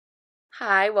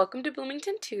Hi, welcome to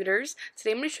Bloomington Tutors.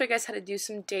 Today I'm going to show you guys how to do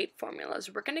some date formulas.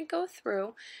 We're going to go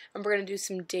through and we're going to do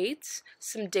some dates,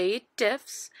 some date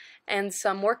diffs, and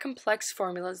some more complex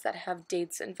formulas that have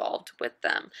dates involved with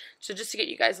them. So just to get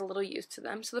you guys a little used to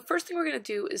them. So the first thing we're going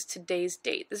to do is today's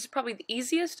date. This is probably the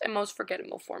easiest and most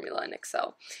forgettable formula in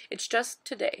Excel. It's just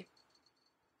today.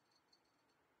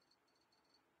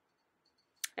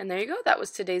 And there you go, that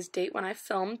was today's date when I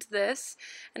filmed this.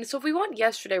 And so if we want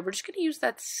yesterday, we're just going to use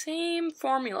that same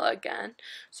formula again.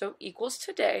 So equals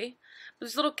today. But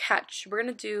there's a little catch. We're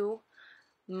going to do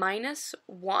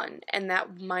 -1, and that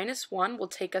 -1 will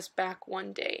take us back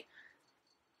one day.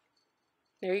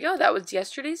 There you go, that was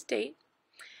yesterday's date.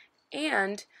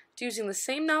 And using the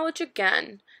same knowledge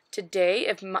again, today,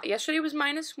 if yesterday was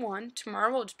 -1,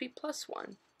 tomorrow will just be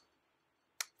 +1.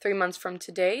 3 months from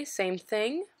today, same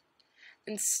thing.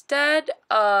 Instead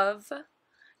of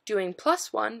doing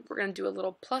 +1, we're going to do a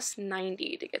little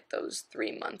 +90 to get those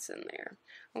 3 months in there.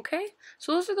 Okay,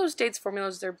 so those are those dates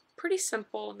formulas. They're pretty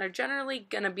simple, and they're generally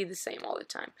going to be the same all the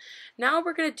time. Now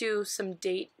we're going to do some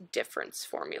date difference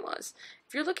formulas.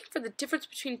 If you're looking for the difference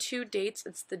between two dates,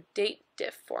 it's the date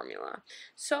diff formula.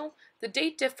 So the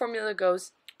date diff formula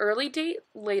goes early date,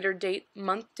 later date,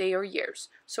 month, day, or years.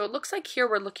 So it looks like here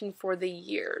we're looking for the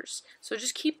years. So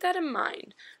just keep that in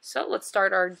mind. So let's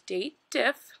start our date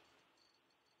diff.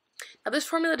 Now this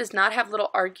formula does not have little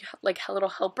little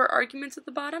helper arguments at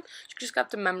the bottom. You just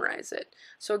got to memorize it.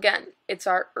 So again, it's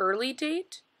our early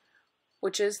date,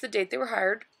 which is the date they were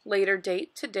hired, later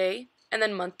date, today, and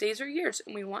then month, days, or years.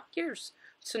 And we want years.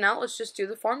 So now let's just do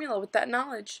the formula with that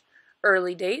knowledge.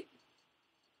 Early date,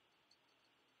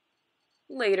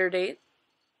 later date,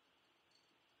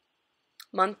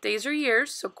 month, days, or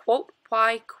years. So quote,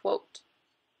 why, quote,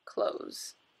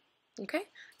 close. Okay,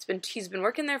 he's been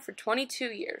working there for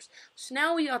 22 years. So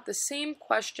now we got the same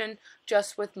question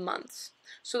just with months.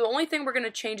 So the only thing we're going to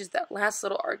change is that last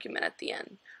little argument at the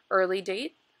end. Early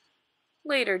date,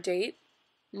 later date,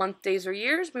 month, days, or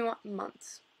years. We want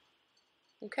months.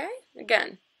 Okay,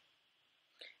 again.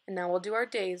 And now we'll do our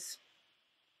days.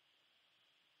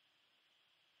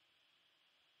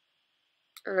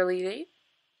 Early date,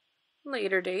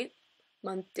 later date,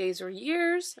 month, days, or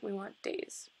years, and we want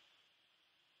days.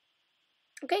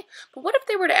 Okay, but what if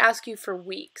they were to ask you for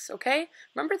weeks, okay?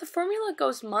 Remember, the formula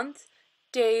goes month,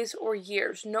 days, or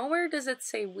years. Nowhere does it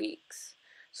say weeks.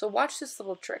 So watch this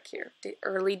little trick here.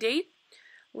 Early date,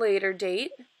 later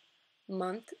date,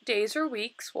 month, days, or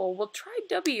weeks. Well, we'll try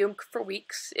W for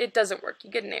weeks. It doesn't work.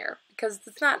 You get an error because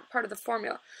it's not part of the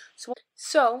formula.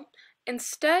 So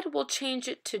instead, we'll change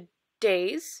it to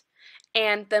days,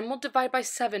 and then we'll divide by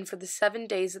 7 for the 7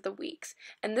 days of the weeks.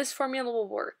 And this formula will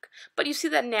work. But you see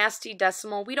that nasty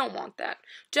decimal? We don't want that.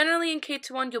 Generally in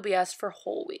K201, you'll be asked for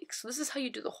whole weeks. So this is how you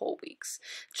do the whole weeks.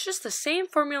 It's just the same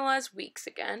formula as weeks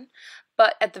again.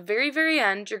 But at the very, very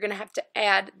end, you're going to have to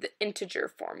add the integer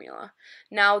formula.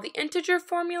 Now, the integer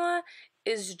formula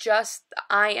is just the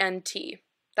int.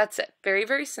 That's it. Very,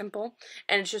 very simple.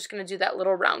 And it's just going to do that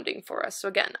little rounding for us. So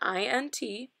again,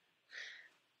 int.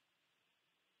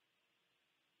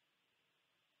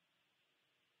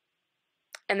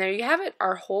 And there you have it,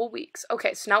 our whole weeks.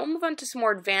 Okay, so now we'll move on to some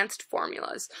more advanced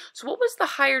formulas. So what was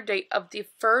the hire date of the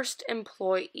first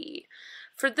employee?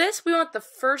 For this, we want the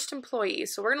first employee.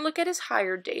 So we're going to look at his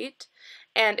hire date.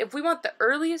 And if we want the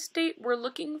earliest date, we're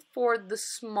looking for the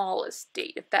smallest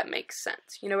date, if that makes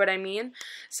sense. You know what I mean?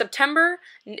 September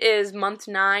is month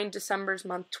 9, December is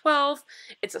month 12.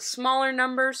 It's a smaller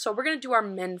number, so we're going to do our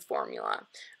min formula.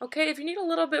 Okay, if you need a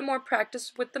little bit more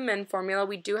practice with the min formula,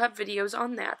 we do have videos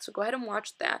on that, so go ahead and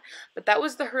watch that. But that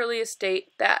was the earliest date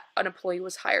that an employee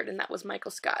was hired, and that was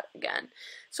Michael Scott again.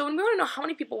 So when we want to know how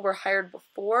many people were hired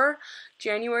before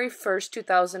January 1st,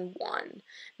 2001.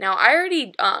 Now, I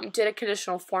already did a conditional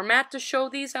format to show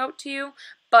these out to you,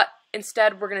 but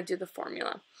instead we're going to do the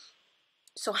formula.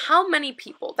 So how many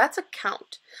people? That's a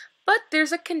count, but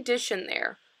there's a condition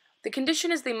there. The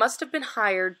condition is they must have been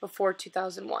hired before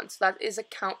 2001, so that is a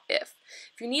count if.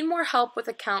 If you need more help with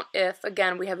a count if,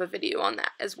 again, we have a video on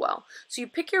that as well. So you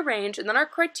pick your range, and then our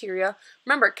criteria.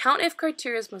 Remember, count if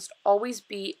criteria must always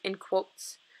be in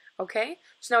quotes, okay?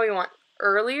 So now we want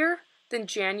earlier than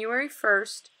January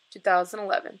 1st,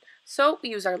 2011. So we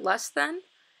use our less than,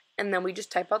 and then we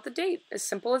just type out the date. As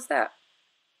simple as that.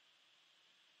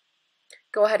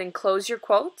 Go ahead and close your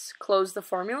quotes, close the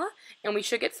formula, and we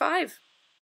should get 5.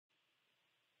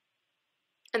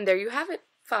 And there you have it,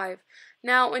 5.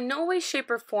 Now, in no way, shape,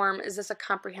 or form is this a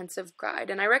comprehensive guide,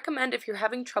 and I recommend if you're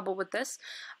having trouble with this,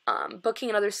 booking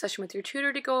another session with your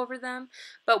tutor to go over them.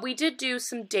 But we did do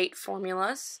some date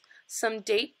formulas, some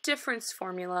date difference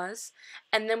formulas,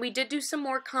 and then we did do some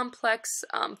more complex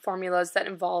formulas that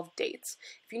involve dates.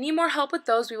 If you need more help with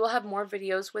those, we will have more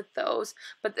videos with those,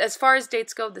 but as far as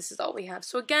dates go, this is all we have.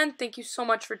 So again, thank you so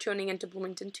much for tuning into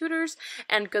Bloomington Tutors,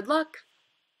 and good luck!